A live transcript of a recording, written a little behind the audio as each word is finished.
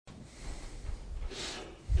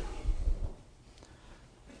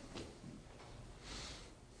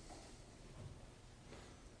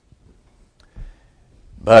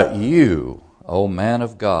But you, O man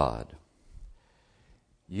of God,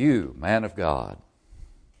 you, man of God.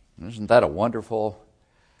 Isn't that a wonderful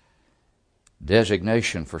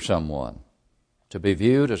designation for someone? To be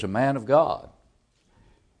viewed as a man of God.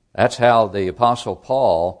 That's how the Apostle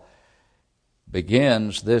Paul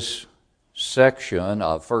begins this section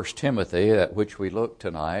of 1 Timothy, at which we look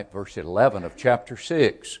tonight, verse 11 of chapter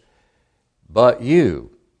 6. But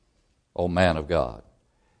you, O man of God.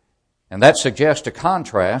 And that suggests a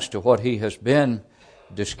contrast to what he has been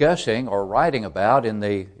discussing or writing about in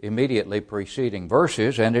the immediately preceding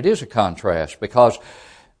verses, and it is a contrast because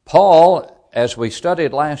Paul, as we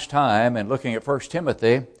studied last time in looking at 1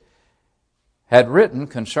 Timothy, had written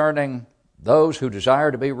concerning those who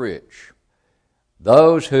desire to be rich,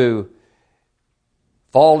 those who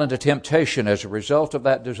fall into temptation as a result of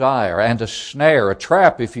that desire, and a snare, a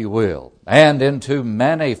trap, if you will, and into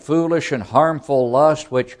many foolish and harmful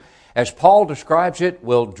lusts, which, as Paul describes it,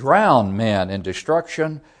 will drown men in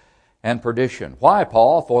destruction and perdition. Why,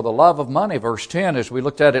 Paul? For the love of money, verse 10, as we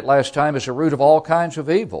looked at it last time, is the root of all kinds of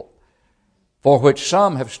evil, for which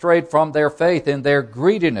some have strayed from their faith in their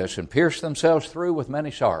greediness and pierced themselves through with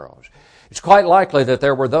many sorrows. It's quite likely that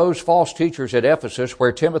there were those false teachers at Ephesus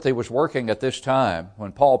where Timothy was working at this time,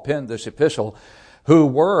 when Paul penned this epistle, who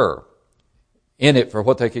were in it for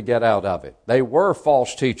what they could get out of it. They were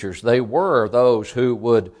false teachers. They were those who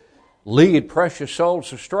would lead precious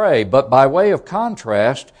souls astray. But by way of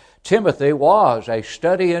contrast, Timothy was a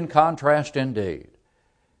study in contrast indeed.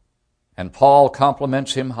 And Paul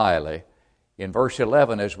compliments him highly in verse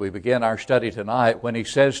 11 as we begin our study tonight, when he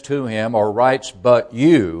says to him, or writes, but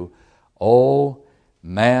you, O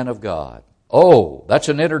man of God. Oh, that's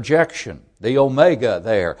an interjection, the omega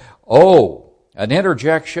there. Oh, an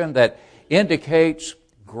interjection that indicates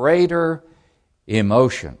greater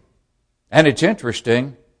emotion. And it's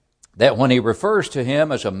interesting that when he refers to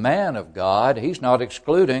him as a man of God, he's not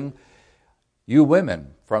excluding you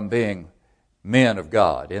women from being men of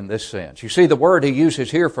God in this sense. You see, the word he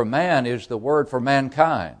uses here for man is the word for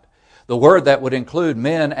mankind, the word that would include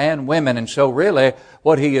men and women. And so really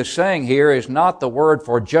what he is saying here is not the word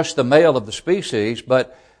for just the male of the species,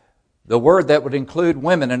 but the word that would include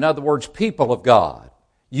women, in other words, people of God.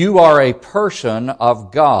 You are a person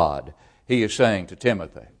of God, he is saying to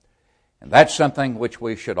Timothy. And that's something which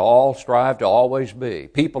we should all strive to always be,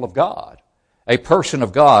 people of God, a person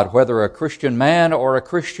of God, whether a Christian man or a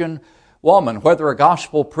Christian woman, whether a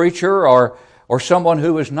gospel preacher or someone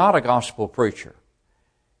who is not a gospel preacher.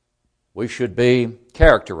 We should be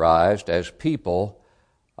characterized as people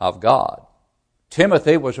of God.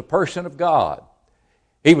 Timothy was a person of God.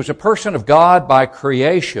 He was a person of God by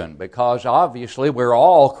creation, because obviously we're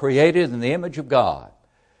all created in the image of God.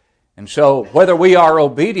 And so whether we are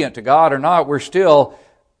obedient to God or not, we're still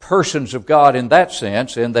persons of God in that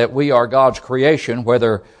sense, in that we are God's creation,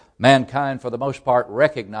 whether mankind for the most part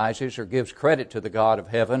recognizes or gives credit to the God of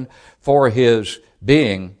heaven for his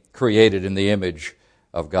being created in the image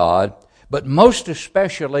of God. But most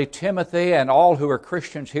especially Timothy and all who are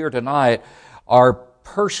Christians here tonight are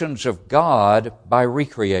persons of God by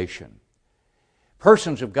recreation.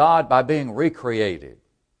 Persons of God by being recreated,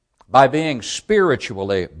 by being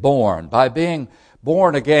spiritually born, by being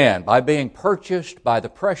born again, by being purchased by the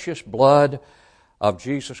precious blood of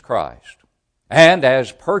Jesus Christ. And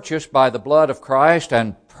as purchased by the blood of Christ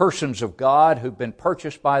and persons of God who've been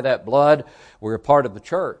purchased by that blood, we're a part of the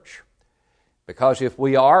church. Because if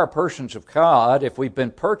we are persons of God, if we've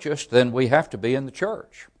been purchased, then we have to be in the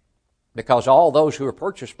church. Because all those who are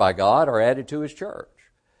purchased by God are added to His church.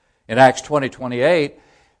 In Acts 20:28,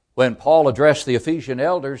 when Paul addressed the Ephesian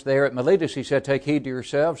elders there at Miletus, he said, take heed to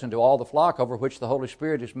yourselves and to all the flock over which the Holy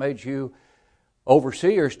Spirit has made you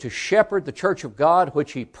overseers, to shepherd the church of God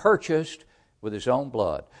which He purchased with His own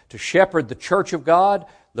blood. To shepherd the church of God,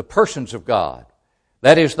 the persons of God.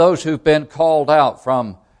 That is, those who've been called out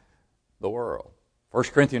from the world. 1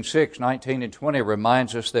 Corinthians 6:19 and 20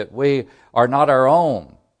 reminds us that we are not our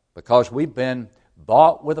own, because we've been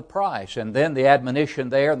bought with a price. And then the admonition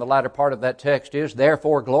there in the latter part of that text is,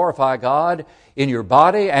 therefore glorify God in your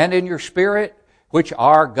body and in your spirit, which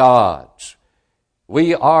are God's.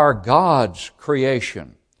 We are God's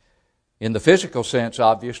creation. In the physical sense,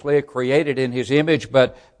 obviously, created in His image,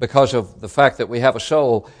 but because of the fact that we have a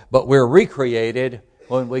soul, but we're recreated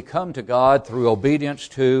when we come to God through obedience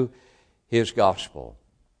to His gospel.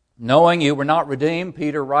 Knowing you were not redeemed,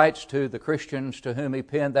 Peter writes to the Christians to whom he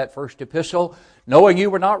penned that first epistle, knowing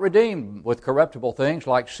you were not redeemed with corruptible things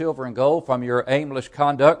like silver and gold from your aimless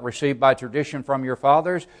conduct received by tradition from your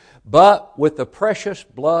fathers, but with the precious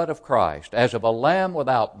blood of Christ, as of a lamb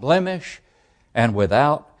without blemish and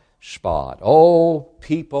without spot. Oh,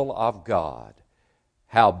 people of God,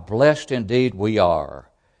 how blessed indeed we are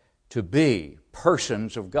to be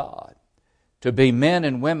persons of God, to be men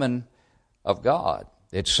and women of God.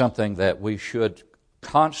 It's something that we should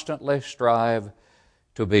constantly strive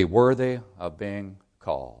to be worthy of being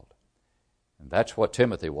called. And that's what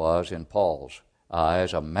Timothy was in Paul's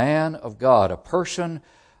eyes, a man of God, a person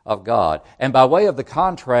of God. And by way of the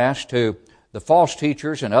contrast to the false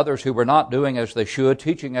teachers and others who were not doing as they should,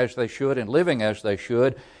 teaching as they should, and living as they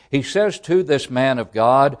should, he says to this man of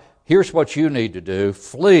God, here's what you need to do: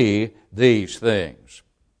 flee these things.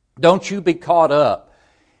 Don't you be caught up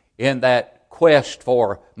in that quest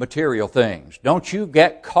for material things. Don't you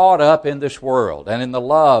get caught up in this world and in the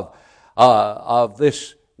love of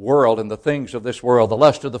this world and the things of this world, the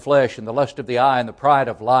lust of the flesh and the lust of the eye and the pride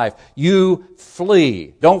of life. You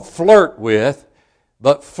flee. Don't flirt with,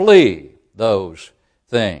 but flee those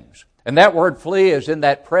things. And that word flee is in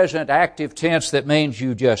that present active tense that means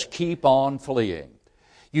you just keep on fleeing.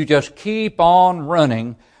 You just keep on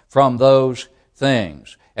running from those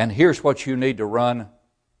things. And here's what you need to run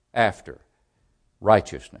after: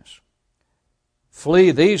 righteousness.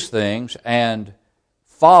 Flee these things and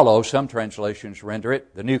follow, some translations render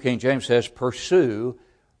it, the New King James says, pursue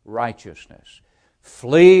righteousness.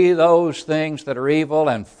 Flee those things that are evil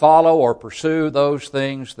and follow or pursue those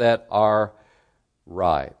things that are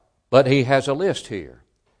right. But he has a list here.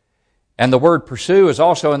 And the word pursue is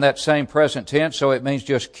also in that same present tense, so it means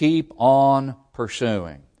just keep on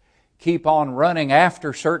pursuing. Keep on running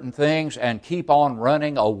after certain things and keep on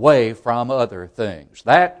running away from other things.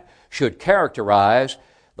 That should characterize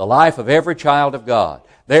the life of every child of God.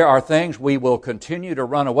 There are things we will continue to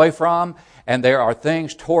run away from, and there are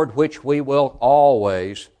things toward which we will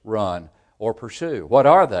always run or pursue. What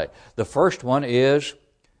are they? The first one is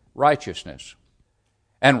righteousness.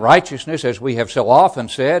 And righteousness, as we have so often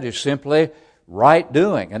said, is simply right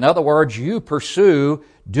doing. In other words, you pursue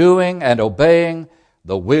doing and obeying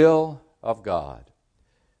the will of God.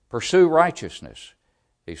 Pursue righteousness,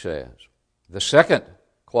 he says. The second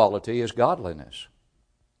quality is godliness.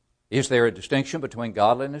 Is there a distinction between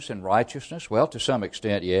godliness and righteousness? Well, to some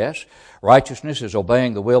extent, yes. Righteousness is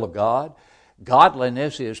obeying the will of God.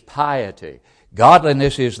 Godliness is piety.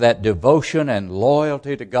 Godliness is that devotion and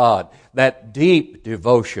loyalty to God, that deep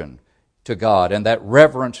devotion to God, and that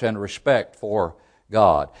reverence and respect for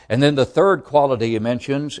God. And then the third quality he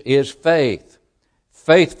mentions is faith,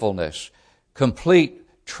 faithfulness, complete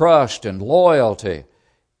trust and loyalty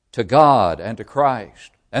to God and to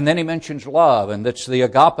Christ. And then he mentions love, and that's the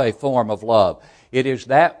agape form of love. It is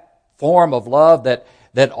that form of love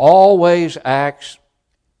that always acts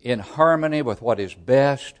in harmony with what is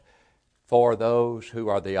best for those who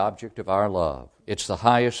are the object of our love. It's the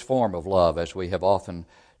highest form of love, as we have often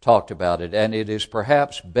talked about it, and it is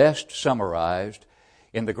perhaps best summarized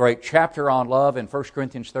in the great chapter on love in 1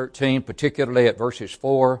 Corinthians 13, particularly at verses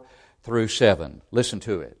 4 through 7. Listen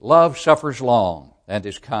to it. Love suffers long and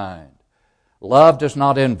is kind. Love does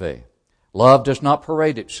not envy. Love does not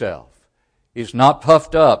parade itself, is not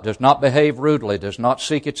puffed up, does not behave rudely, does not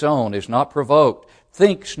seek its own, is not provoked,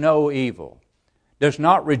 thinks no evil, does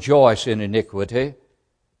not rejoice in iniquity,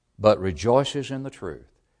 but rejoices in the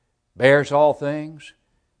truth, bears all things,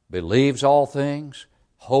 believes all things,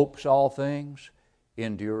 hopes all things,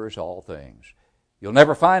 endures all things. You'll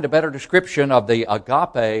never find a better description of the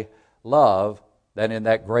agape love than in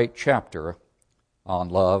that great chapter on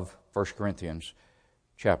love, 1 Corinthians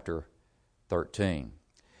chapter 13.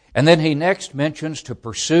 And then he next mentions to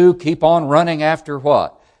pursue, keep on running after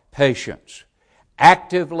what? Patience.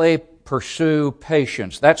 Actively pursue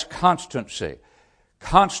patience. That's constancy.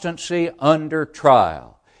 Constancy under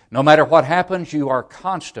trial. No matter what happens, you are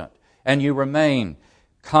constant and you remain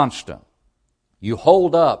constant. You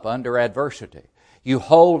hold up under adversity. You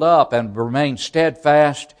hold up and remain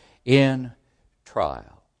steadfast in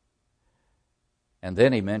trial. And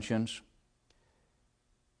then he mentions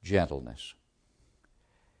gentleness.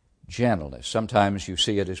 Gentleness. Sometimes you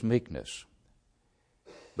see it as meekness.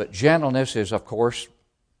 But gentleness is, of course,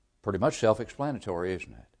 pretty much self-explanatory,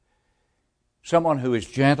 isn't it? Someone who is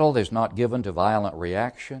gentle is not given to violent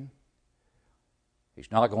reaction.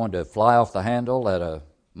 He's not going to fly off the handle at a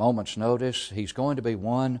moment's notice. He's going to be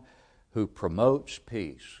one who promotes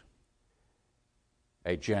peace.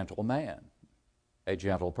 A gentle man, a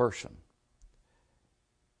gentle person.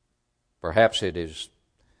 Perhaps it is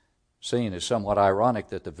seen as somewhat ironic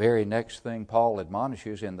that the very next thing Paul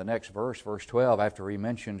admonishes in the next verse, verse 12, after he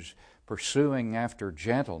mentions pursuing after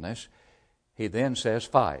gentleness, he then says,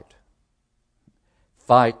 fight.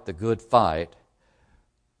 Fight the good fight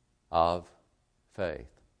of faith.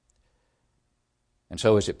 And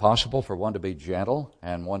so is it possible for one to be gentle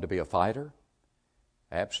and one to be a fighter?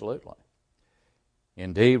 Absolutely.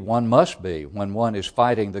 Indeed, one must be. When one is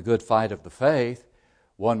fighting the good fight of the faith,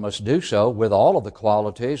 one must do so with all of the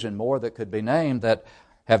qualities and more that could be named that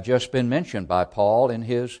have just been mentioned by Paul in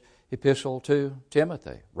his epistle to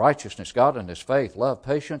Timothy. Righteousness, godliness, faith, love,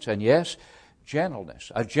 patience, and yes,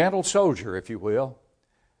 gentleness. A gentle soldier, if you will,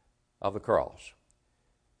 of the cross.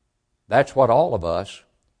 That's what all of us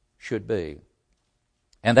should be.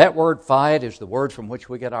 And that word fight is the word from which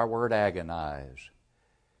we get our word agonize.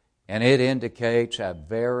 And it indicates a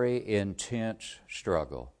very intense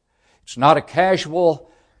struggle. It's not a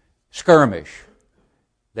casual skirmish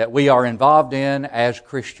that we are involved in as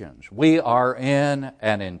Christians. We are in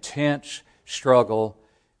an intense struggle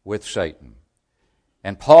with Satan.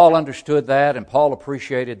 And Paul understood that, and Paul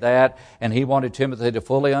appreciated that, and he wanted Timothy to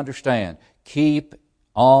fully understand. Keep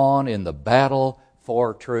on in the battle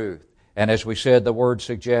for truth. And as we said, the word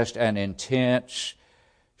suggests an intense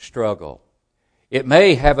struggle. It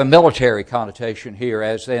may have a military connotation here,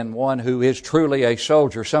 as in one who is truly a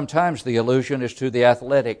soldier. Sometimes the allusion is to the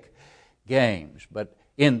athletic games. But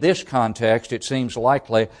in this context, it seems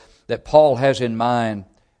likely that Paul has in mind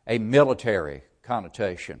a military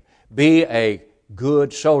connotation. Be a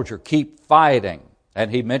good soldier. Keep fighting.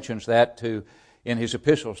 And he mentions that in his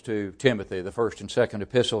epistles to Timothy, the first and second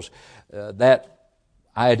epistles. That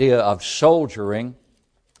idea of soldiering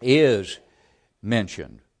is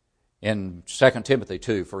mentioned. In 2 Timothy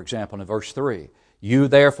 2, for example, in verse 3, you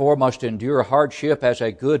therefore must endure hardship as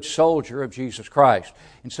a good soldier of Jesus Christ.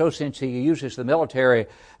 And so since he uses the military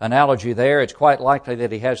analogy there, it's quite likely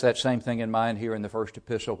that he has that same thing in mind here in the first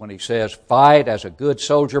epistle when he says, fight as a good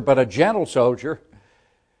soldier, but a gentle soldier,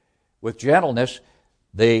 with gentleness,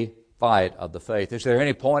 the fight of the faith. Is there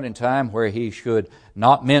any point in time where he should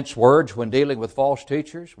not mince words when dealing with false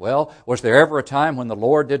teachers? Well, was there ever a time when the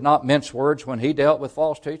Lord did not mince words when he dealt with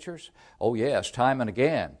false teachers? Oh yes, time and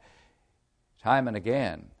again. Time and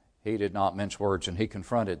again, he did not mince words, and he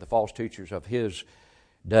confronted the false teachers of his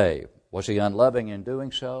day. Was he unloving in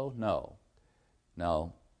doing so? No,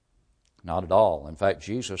 not at all. In fact,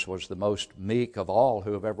 Jesus was the most meek of all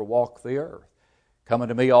who have ever walked the earth. Come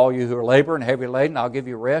unto me, all you who are laboring and heavy laden, I'll give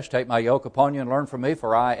you rest. Take my yoke upon you and learn from me,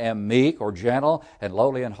 for I am meek or gentle and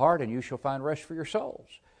lowly in heart, and you shall find rest for your souls.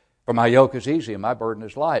 For my yoke is easy and my burden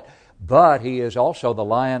is light. But he is also the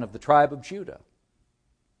Lion of the tribe of Judah,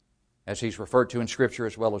 as he's referred to in Scripture,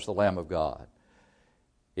 as well as the Lamb of God.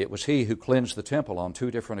 It was he who cleansed the temple on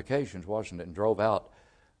 2 different occasions, wasn't it, and drove out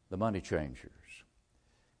the money changers.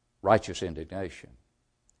 Righteous indignation.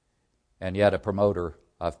 And yet a promoter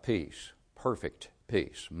of peace. Perfect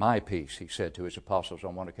peace. My peace, he said to his apostles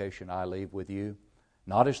on one occasion, I leave with you.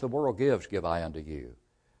 Not as the world gives, give I unto you.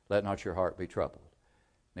 Let not your heart be troubled,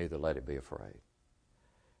 neither let it be afraid.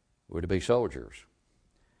 We're to be soldiers,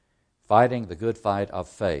 fighting the good fight of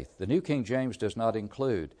faith. The New King James does not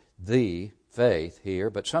include the faith here,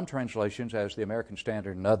 but some translations, as the American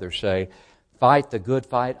Standard and others say, fight the good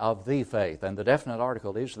fight of the faith. And the definite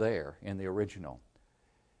article is there in the original.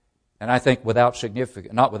 And I think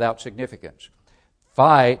not without significance.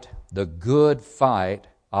 Fight the good fight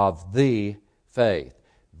of the faith.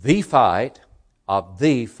 The fight of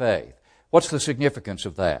the faith. What's the significance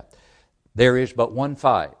of that? There is but one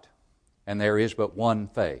fight, and there is but one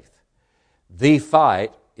faith. The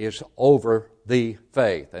fight is over the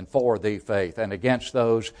faith and for the faith and against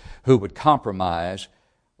those who would compromise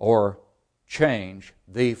or change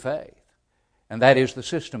the faith. And that is the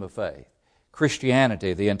system of faith.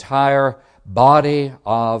 Christianity, the entire body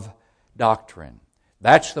of doctrine.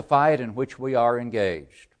 That's the fight in which we are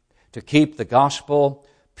engaged. To keep the gospel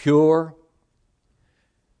pure,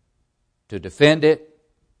 to defend it,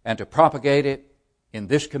 and to propagate it in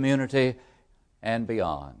this community and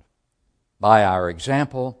beyond, by our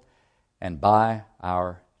example and by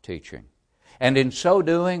our teaching. And in so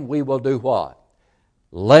doing, we will do what?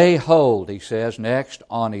 Lay hold, he says next,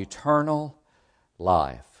 on eternal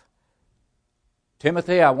life.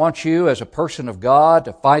 Timothy, I want you as a person of God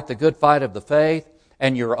to fight the good fight of the faith,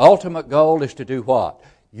 and your ultimate goal is to do what?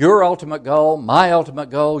 Your ultimate goal, my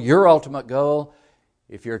ultimate goal, your ultimate goal,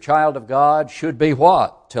 if you're a child of God, should be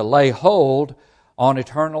what? To lay hold on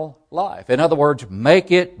eternal life. In other words,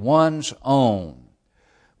 make it one's own.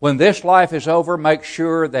 When this life is over, make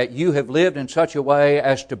sure that you have lived in such a way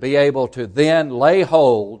as to be able to then lay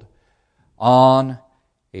hold on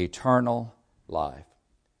eternal life.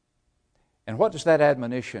 And what does that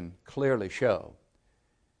admonition clearly show?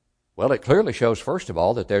 Well, it clearly shows, first of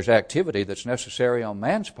all, that there's activity that's necessary on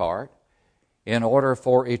man's part in order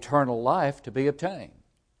for eternal life to be obtained.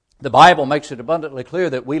 The Bible makes it abundantly clear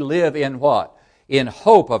that we live in what? in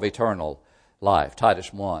hope of eternal life.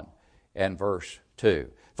 Titus 1 and verse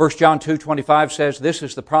 2. 1 John 2:25 says, this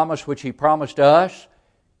is the promise which He promised us,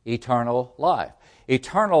 eternal life.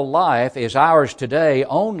 Eternal life is ours today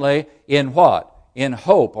only in what? In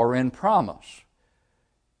hope or in promise.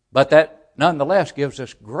 But that nonetheless gives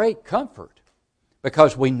us great comfort,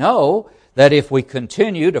 because we know that if we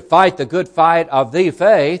continue to fight the good fight of the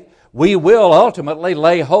faith, we will ultimately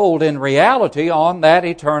lay hold in reality on that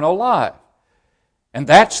eternal life. And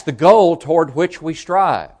that's the goal toward which we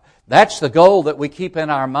strive. That's the goal that we keep in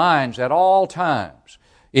our minds at all times,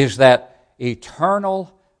 is that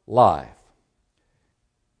eternal life.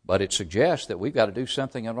 But it suggests that we've got to do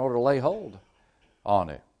something in order to lay hold on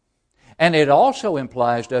it. And it also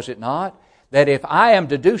implies, does it not, that if I am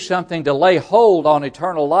to do something to lay hold on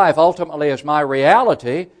eternal life ultimately as my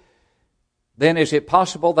reality, then is it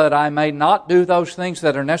possible that I may not do those things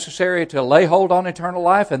that are necessary to lay hold on eternal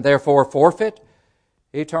life and therefore forfeit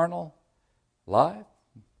eternal life?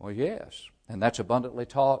 Well, yes. And that's abundantly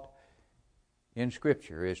taught in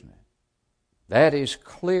Scripture, isn't it? That is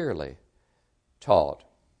clearly taught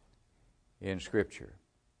in Scripture.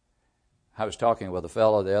 I was talking with a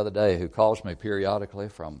fellow the other day who calls me periodically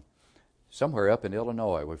from somewhere up in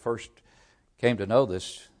Illinois. We first came to know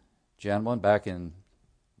this gentleman back in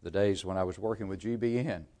the days when I was working with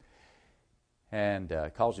GBN, and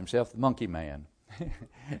calls himself the Monkey Man.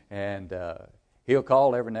 And he'll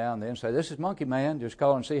call every now and then and say, this is Monkey Man, just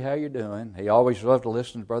call and see how you're doing. He always loved to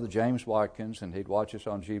listen to Brother James Watkins, and he'd watch us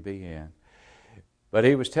on GBN. But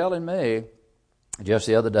he was telling me just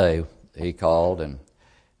the other day, he called and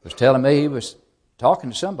was telling me he was talking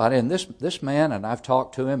to somebody, and this man, and I've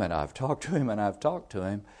talked to him, and I've talked to him, and I've talked to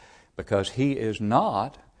him, because he is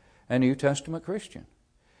not a New Testament Christian.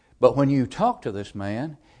 But when you talk to this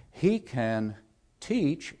man, he can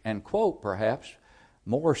teach and quote perhaps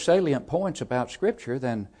more salient points about Scripture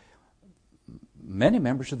than many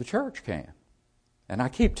members of the church can. And I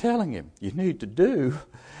keep telling him, you need to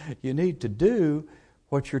do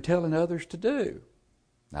what you're telling others to do.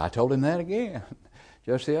 I told him that again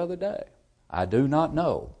just the other day. I do not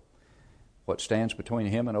know what stands between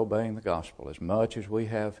him and obeying the gospel as much as we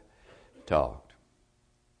have talked.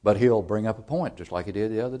 But he'll bring up a point just like he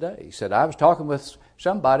did the other day. He said, I was talking with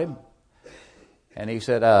somebody, and he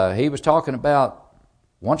said he was talking about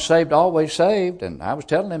once saved, always saved, and I was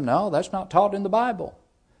telling him, no, that's not taught in the Bible.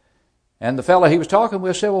 And the fellow he was talking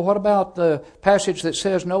with said, well, what about the passage that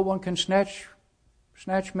says no one can snatch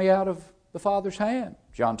me out of the Father's hand?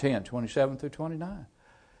 John 10, 27 through 29.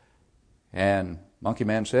 And Monkey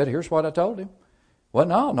Man said, here's what I told him. Well,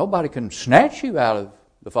 no, nobody can snatch you out of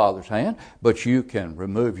the Father's hand, but you can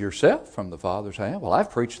remove yourself from the Father's hand. Well,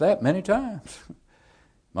 I've preached that many times.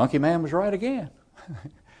 Monkey Man was right again.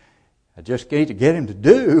 I just need to get him to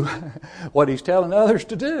do what he's telling others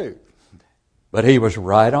to do. But he was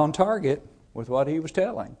right on target with what he was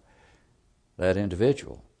telling that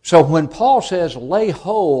individual. So when Paul says lay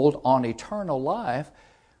hold on eternal life,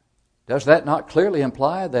 does that not clearly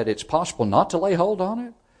imply that it's possible not to lay hold on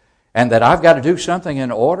it? And that I've got to do something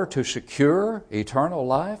in order to secure eternal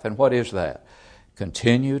life? And what is that?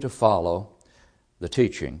 Continue to follow the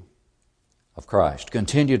teaching of Christ.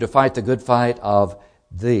 Continue to fight the good fight of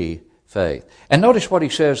the faith. And notice what he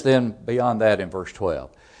says then beyond that in verse 12.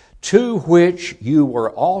 To which you were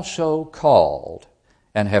also called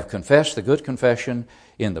and have confessed the good confession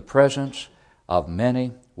in the presence of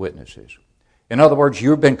many witnesses. In other words,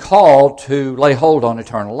 you've been called to lay hold on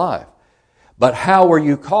eternal life. But how were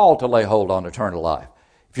you called to lay hold on eternal life?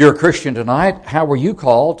 If you're a Christian tonight, how were you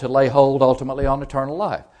called to lay hold ultimately on eternal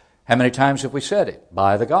life? How many times have we said it?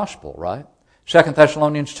 By the gospel, right? 2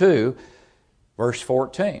 Thessalonians 2, verse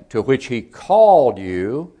 14, to which he called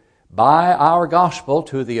you by our gospel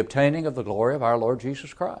to the obtaining of the glory of our Lord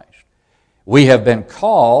Jesus Christ. We have been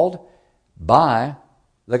called by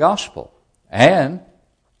the gospel. And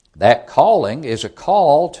that calling is a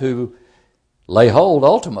call to lay hold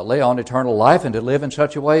ultimately on eternal life and to live in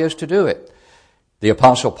such a way as to do it. The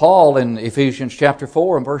Apostle Paul in Ephesians chapter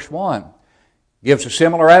 4 and verse 1 gives a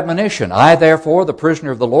similar admonition. I therefore, the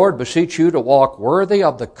prisoner of the Lord, beseech you to walk worthy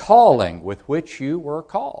of the calling with which you were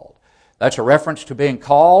called. That's a reference to being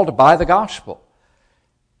called by the gospel.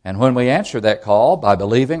 And when we answer that call by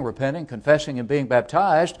believing, repenting, confessing, and being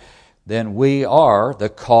baptized, then we are the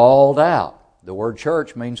called out. The word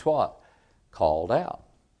church means what? Called out.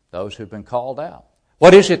 Those who've been called out.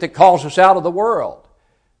 What is it that calls us out of the world?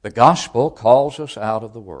 The gospel calls us out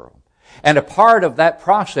of the world. And a part of that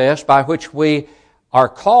process by which we are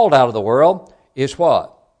called out of the world is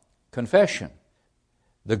what? Confession.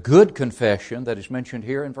 The good confession that is mentioned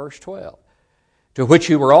here in verse 12. to which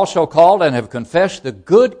you were also called and have confessed the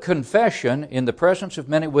good confession in the presence of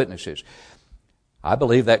many witnesses. I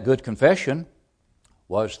believe that good confession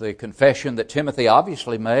was the confession that Timothy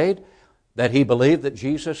obviously made, that he believed that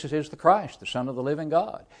Jesus is the Christ, the Son of the living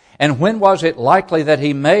God. And when was it likely that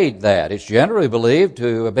he made that? It's generally believed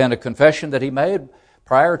to have been a confession that he made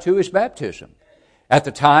prior to his baptism. At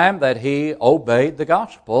the time that he obeyed the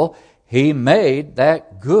gospel, he made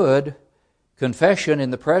that good confession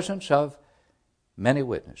in the presence of many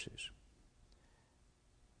witnesses.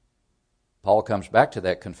 Paul comes back to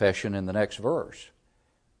that confession in the next verse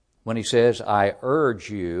when he says, I urge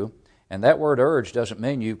you, and that word urge doesn't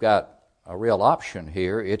mean you've got a real option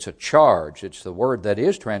here. It's a charge. It's the word that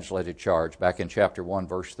is translated charge back in chapter 1,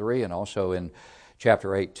 verse 3, and also in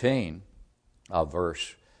chapter 18 of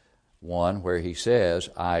verse 1, where he says,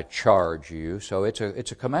 I charge you. So it's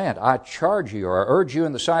a command. I charge you, or I urge you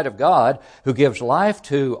in the sight of God, who gives life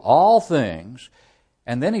to all things.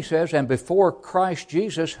 And then he says, and before Christ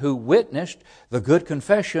Jesus, who witnessed the good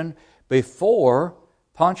confession before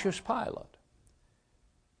Pontius Pilate.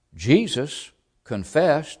 Jesus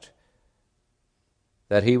confessed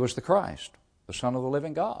that he was the Christ, the Son of the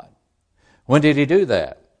living God. When did he do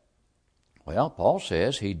that? Well, Paul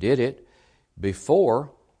says he did it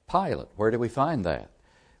before Pilate. Where do we find that?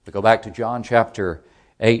 We go back to John chapter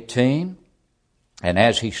 18, and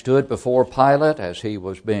as he stood before Pilate, as he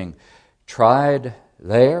was being tried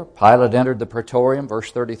there, Pilate entered the praetorium,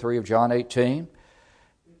 verse 33 of John 18,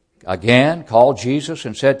 again called Jesus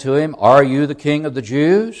and said to him, Are you the King of the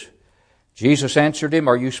Jews? Jesus answered him,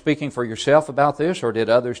 Are you speaking for yourself about this, or did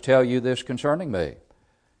others tell you this concerning me?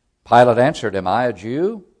 Pilate answered, Am I a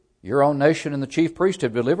Jew? Your own nation and the chief priest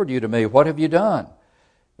have delivered you to me. What have you done?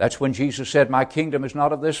 That's when Jesus said, My kingdom is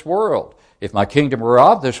not of this world. If my kingdom were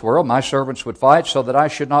of this world, my servants would fight so that I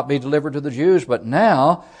should not be delivered to the Jews. But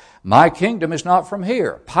now my kingdom is not from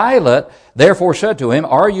here. Pilate therefore said to him,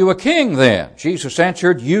 Are you a king then? Jesus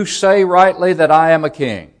answered, You say rightly that I am a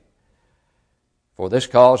king. For this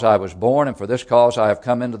cause I was born, and for this cause I have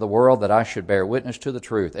come into the world, that I should bear witness to the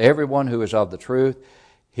truth. Everyone who is of the truth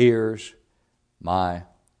hears my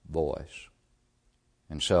voice.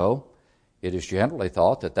 And so, it is generally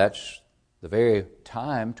thought that that's the very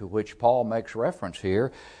time to which Paul makes reference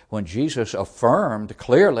here, when Jesus affirmed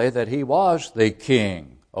clearly that he was the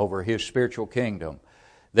king over his spiritual kingdom,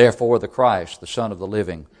 therefore the Christ, the Son of the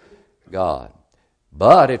living God.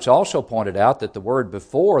 But it's also pointed out that the word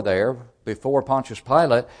before there, before Pontius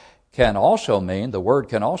Pilate, the word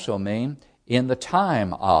can also mean in the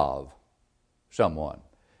time of someone.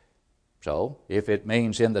 So, if it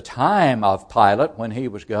means in the time of Pilate, when he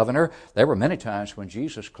was governor, there were many times when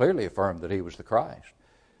Jesus clearly affirmed that he was the Christ,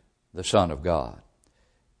 the Son of God.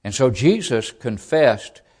 And so Jesus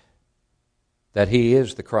confessed that he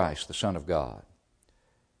is the Christ, the Son of God.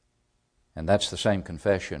 And that's the same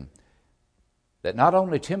confession that not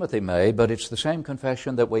only Timothy made, but it's the same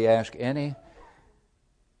confession that we ask any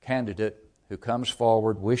candidate who comes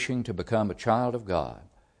forward wishing to become a child of God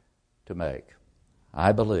to make.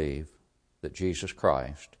 I believe that Jesus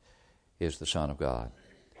Christ is the Son of God.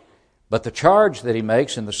 But the charge that he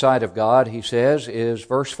makes in the sight of God, he says, is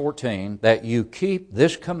verse 14, that you keep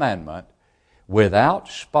this commandment without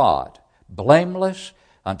spot, blameless,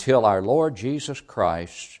 until our Lord Jesus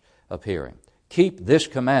Christ's appearing. Keep this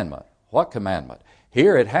commandment. What commandment?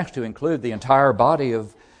 Here it has to include the entire body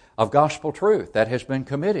of gospel truth that has been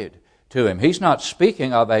committed to him. He's not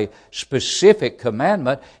speaking of a specific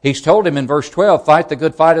commandment. He's told him in verse 12, fight the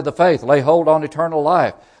good fight of the faith, lay hold on eternal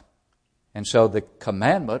life. And so the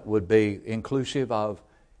commandment would be inclusive of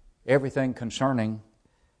everything concerning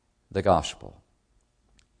the gospel.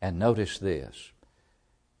 And notice this,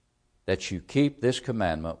 that you keep this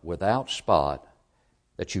commandment without spot,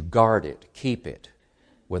 that you guard it, keep it,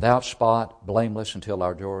 without spot, blameless, until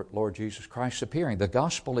our Lord Jesus Christ's appearing. The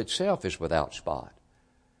gospel itself is without spot.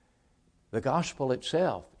 The gospel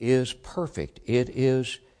itself is perfect. It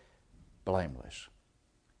is blameless.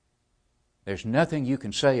 There's nothing you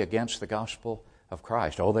can say against the gospel of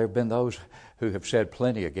Christ. Oh, there have been those who have said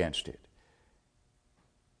plenty against it.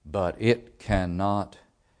 But it cannot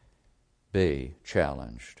be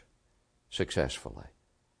challenged successfully.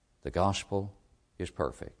 The gospel is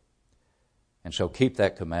perfect. And so keep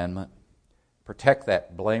that commandment. Protect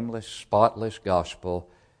that blameless, spotless gospel.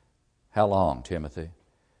 How long, Timothy?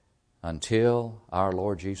 Until our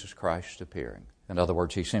Lord Jesus Christ's appearing. In other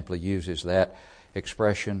words, he simply uses that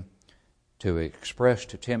expression to express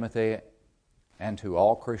to Timothy and to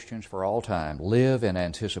all Christians for all time, live in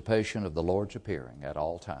anticipation of the Lord's appearing at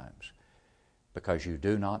all times, because you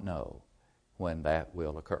do not know when that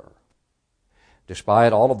will occur.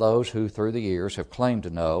 despite all of those who through the years have claimed to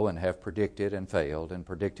know and have predicted and failed and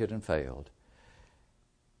predicted and failed,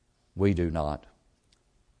 we do not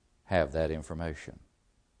have that information.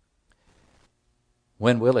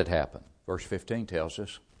 When will it happen? Verse 15 tells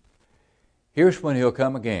us, here's when He'll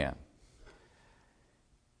come again.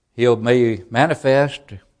 He'll be manifest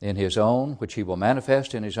in His own, which He will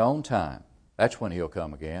manifest in His own time. That's when He'll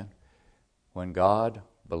come again, when God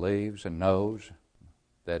believes and knows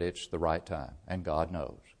that it's the right time, and God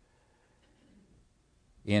knows.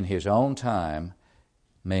 In His own time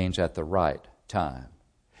means at the right time.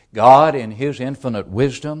 God, in His infinite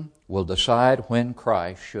wisdom, will decide when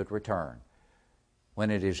Christ should return,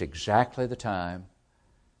 when it is exactly the time,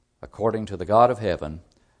 according to the God of heaven,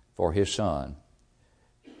 for His Son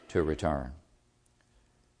to return.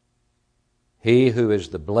 He who is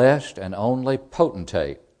the blessed and only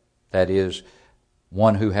potentate, that is,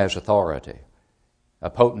 one who has authority. A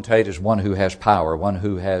potentate is one who has power, one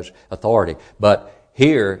who has authority. But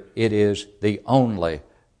here it is the only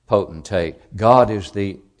potentate. God is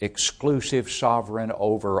the exclusive sovereign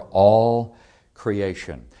over all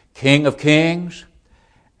creation. King of kings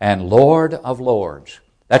and Lord of lords.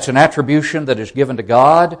 That's an attribution that is given to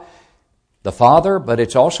God, the Father, but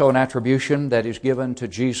it's also an attribution that is given to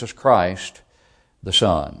Jesus Christ, the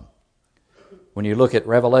Son. When you look at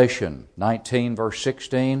Revelation 19, verse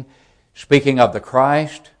 16, speaking of the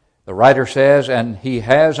Christ, the writer says, and He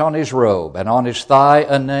has on His robe and on His thigh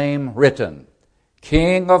a name written,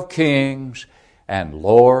 King of kings and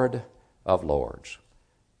Lord of lords.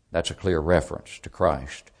 That's a clear reference to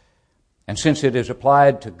Christ. And since it is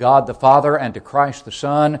applied to God the Father and to Christ the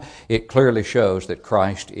Son, it clearly shows that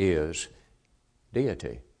Christ is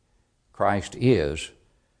deity. Christ is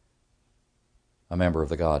a member of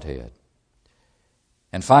the Godhead.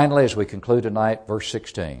 And finally, as we conclude tonight, verse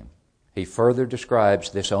 16, he further describes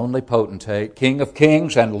this only potentate, King of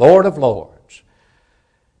kings and Lord of lords,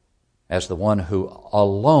 as the one who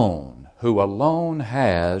alone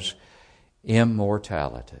has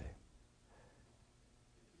immortality.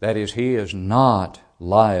 That is, He is not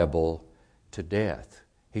liable to death.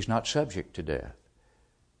 He's not subject to death.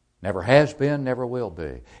 Never has been, never will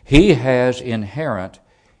be. He has inherent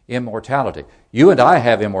immortality. You and I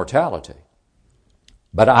have immortality.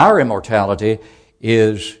 But our immortality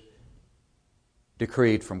is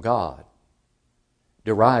decreed from God,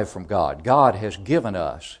 derived from God. God has given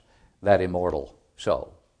us that immortal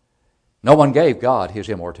soul. No one gave God His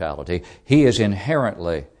immortality. He is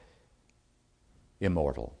inherently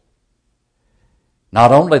immortal.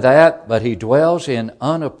 Not only that, but He dwells in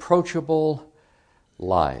unapproachable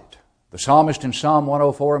light. The psalmist in Psalm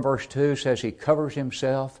 104 and verse 2 says He covers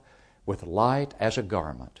Himself with light as a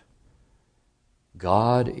garment.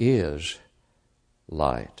 God is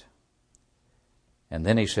light. And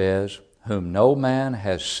then he says, whom no man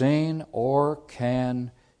has seen or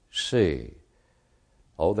can see.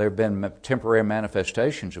 Oh, there have been temporary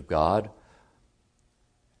manifestations of God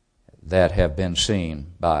that have been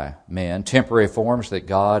seen by men, temporary forms that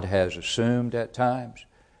God has assumed at times,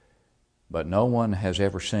 but no one has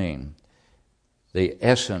ever seen the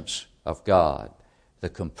essence of God, the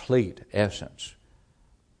complete essence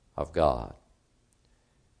of God.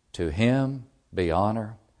 To Him be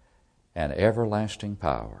honor and everlasting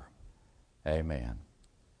power. Amen.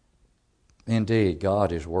 Indeed,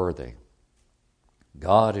 God is worthy.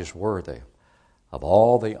 God is worthy of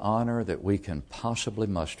all the honor that we can possibly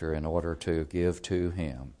muster in order to give to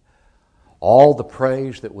Him. All the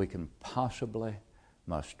praise that we can possibly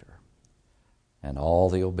muster. And all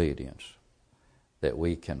the obedience that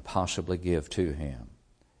we can possibly give to Him.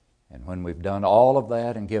 And when we've done all of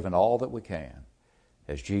that and given all that we can,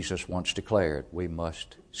 as Jesus once declared, we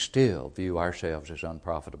must still view ourselves as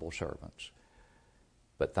unprofitable servants.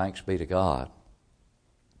 But thanks be to God,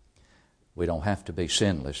 we don't have to be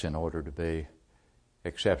sinless in order to be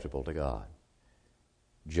acceptable to God.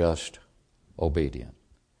 Just obedient.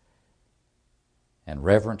 And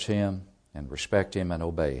reverence Him and respect Him and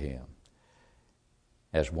obey Him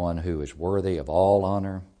as one who is worthy of all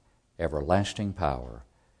honor, everlasting power,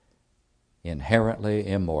 inherently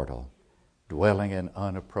immortal, dwelling in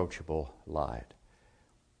unapproachable light.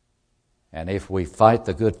 And if we fight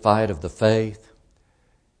the good fight of the faith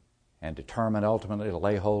and determine ultimately to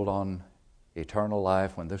lay hold on eternal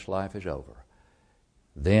life when this life is over,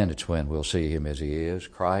 then it's when we'll see Him as He is,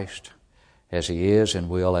 Christ as He is, and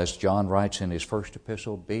we'll, as John writes in his first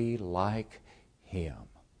epistle, be like Him.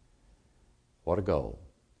 What a goal.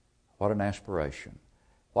 What an aspiration.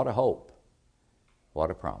 What a hope.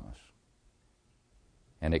 What a promise.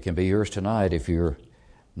 And it can be yours tonight if you're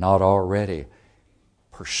not already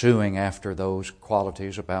pursuing after those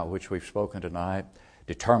qualities about which we've spoken tonight,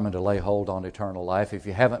 determined to lay hold on eternal life, if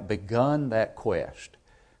you haven't begun that quest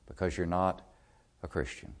because you're not a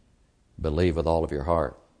Christian, believe with all of your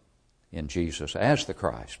heart in Jesus as the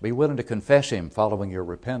Christ. Be willing to confess Him following your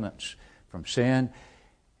repentance from sin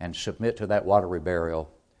and submit to that watery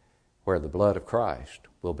burial where the blood of Christ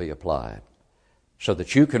will be applied so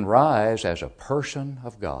that you can rise as a person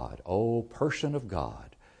of God. Oh, person of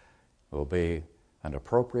God will be an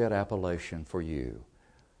appropriate appellation for you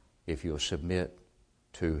if you'll submit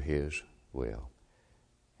to His will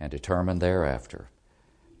and determine thereafter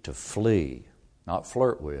to flee, not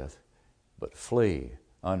flirt with, but flee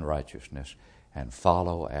unrighteousness and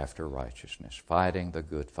follow after righteousness, fighting the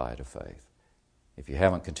good fight of faith. If you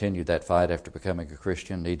haven't continued that fight after becoming a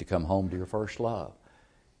Christian, need to come home to your first love.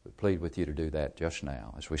 We plead with you to do that just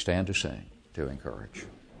now as we stand to sing to encourage.